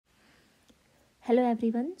Hello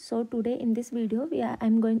everyone. So today in this video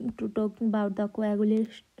I'm going to talking about the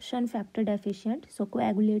coagulation factor deficient. So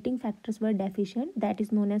coagulating factors were deficient, that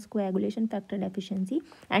is known as coagulation factor deficiency,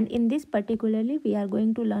 and in this particularly we are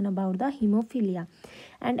going to learn about the hemophilia.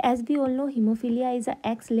 And as we all know, hemophilia is a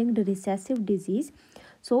X-linked recessive disease.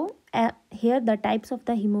 So here the types of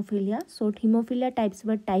the hemophilia. So hemophilia types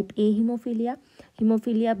were type A hemophilia,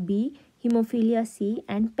 hemophilia B, hemophilia C,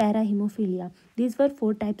 and parahemophilia. These were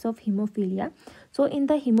four types of hemophilia. So in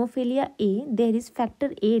the hemophilia A, there is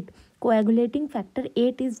factor 8. Coagulating factor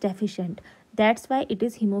 8 is deficient. That's why it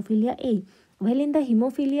is hemophilia A. While in the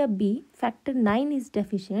hemophilia B, factor 9 is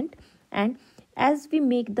deficient, and as we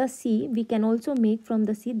make the C, we can also make from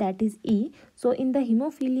the C, that is E. So in the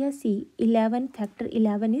hemophilia C, 11 factor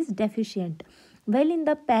 11 is deficient. While in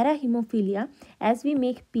the parahemophilia, as we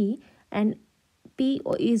make P, and P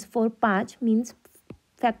is for 5, means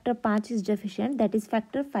factor 5 is deficient, that is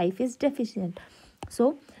factor 5 is deficient.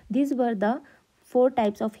 So these were the four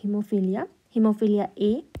types of hemophilia: hemophilia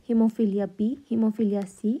A, hemophilia B, hemophilia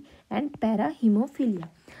C, and parahemophilia.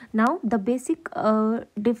 Now the basic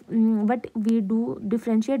what we do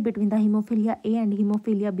differentiate between the hemophilia A and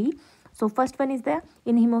hemophilia B. So first one is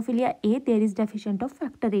in hemophilia A there is deficient of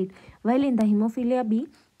factor 8, while in the hemophilia B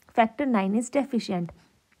factor 9 is deficient.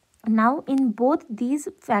 Now in both these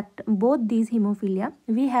hemophilia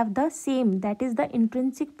we have the same, that is the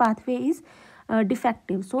intrinsic pathway is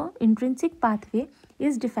defective. So intrinsic pathway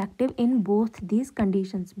is defective in both these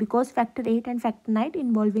conditions, because factor 8 and factor 9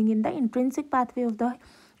 involving in the intrinsic pathway of the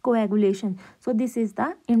coagulation. So this is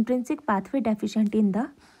the intrinsic pathway deficient in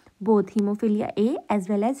the both hemophilia A as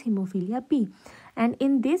well as hemophilia B. And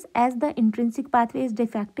in this, as the intrinsic pathway is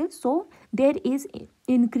defective, so there is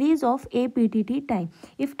increase of APTT time.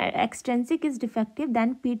 If extrinsic is defective,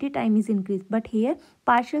 then PT time is increased, but here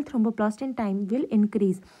partial thromboplastin time will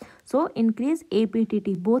increase. So increase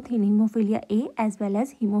APTT both in hemophilia A as well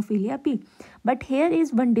as hemophilia B. But here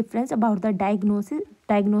is one difference about the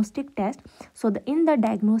diagnostic test. So in the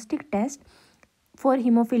diagnostic test, for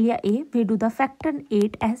hemophilia A, we do the factor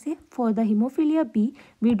 8 assay. For the hemophilia B,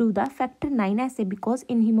 we do the factor 9 assay, because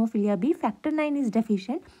in hemophilia B, factor 9 is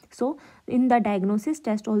deficient. So, in the diagnosis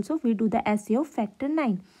test also, we do the assay of factor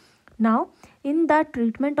 9. Now, in the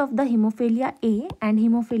treatment of the hemophilia A and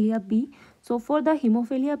hemophilia B, so for the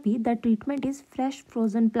hemophilia B, the treatment is fresh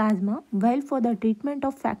frozen plasma, while for the treatment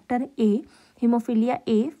of factor A, hemophilia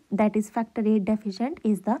A, that is factor 8 deficient,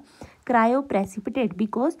 is the cryoprecipitate,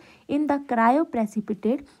 because in the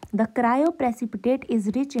cryoprecipitate is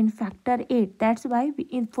rich in factor 8. That's why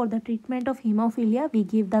for the treatment of hemophilia, we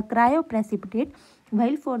give the cryoprecipitate,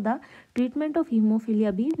 while for the treatment of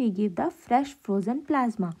hemophilia B, we give the fresh frozen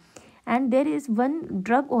plasma. And there is one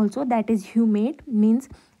drug also, that is humate, means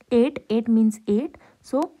 8 means 8.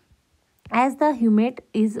 So as the humate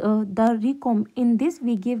is in this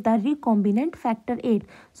we give the recombinant factor 8.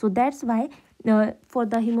 So that's why for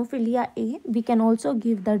the hemophilia A we can also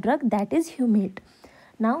give the drug, that is humate.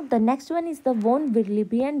 Now the next one is the von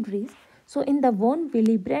Willebrand disease. So in the von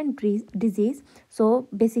Willebrand disease, so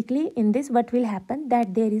basically in this what will happen,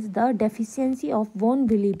 that there is the deficiency of von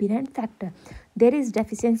Willebrand factor. There is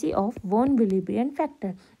deficiency of von Willebrand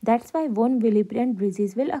factor. That's why von Willebrand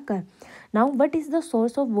disease will occur. Now what is the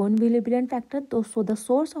source of von Willebrand factor? So the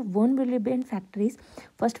source of von Willebrand factor is,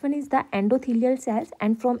 first one is the endothelial cells,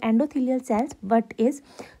 and from endothelial cells what is,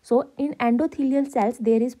 so in endothelial cells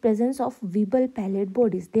there is presence of Weber palette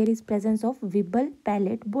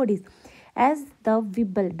bodies. As the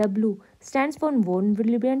Weber, W stands for von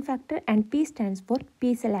Willebrand factor and P stands for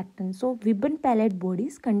P-selectin. So Weber palette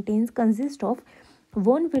bodies consist of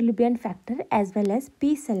von Willebrand factor as well as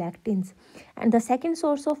P-selectins. And the second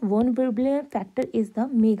source of von Willebrand factor is the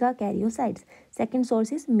megakaryocytes. Second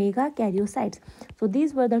source is megakaryocytes. So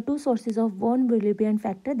these were the two sources of von Willebrand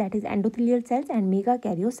factor, that is endothelial cells and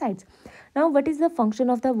megakaryocytes. Now what is the function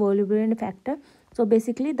of the von Willebrand factor? So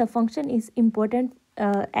basically the function is important,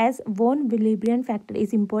 as von Willebrand factor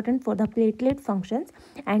is important for the platelet functions,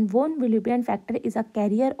 and von Willebrand factor is a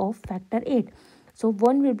carrier of factor 8. So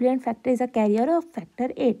von Willebrand factor is a carrier of factor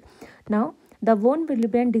 8. Now the von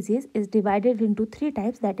Willebrand disease is divided into three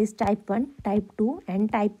types, that is type 1, type 2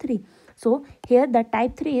 and type 3. So here the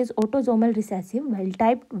type 3 is autosomal recessive, while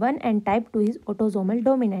type 1 and type 2 is autosomal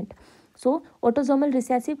dominant. So autosomal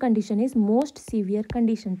recessive condition is most severe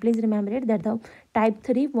condition. Please remember it, that the type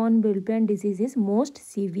 3 von Willebrand disease is most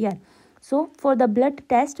severe. So for the blood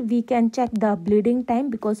test we can check the bleeding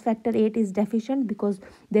time, because factor 8 is deficient, because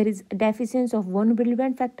there is deficiency of von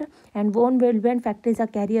Willebrand factor, and von Willebrand factor is a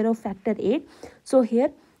carrier of factor 8. So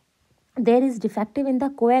here there is defective in the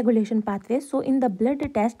coagulation pathway. So in the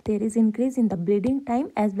blood test there is increase in the bleeding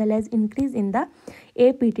time as well as increase in the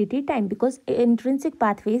APTT time, because intrinsic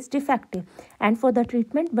pathway is defective. And for the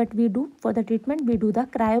treatment, what we do? For the treatment we do the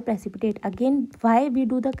cryoprecipitate. Again, why we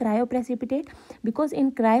do the cryoprecipitate? Because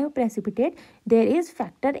in cryoprecipitate there is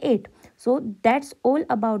factor 8. So that's all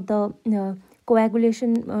about the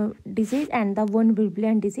coagulation disease and the von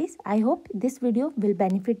Willebrand disease. I hope this video will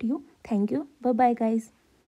benefit you. Thank you. Bye bye guys.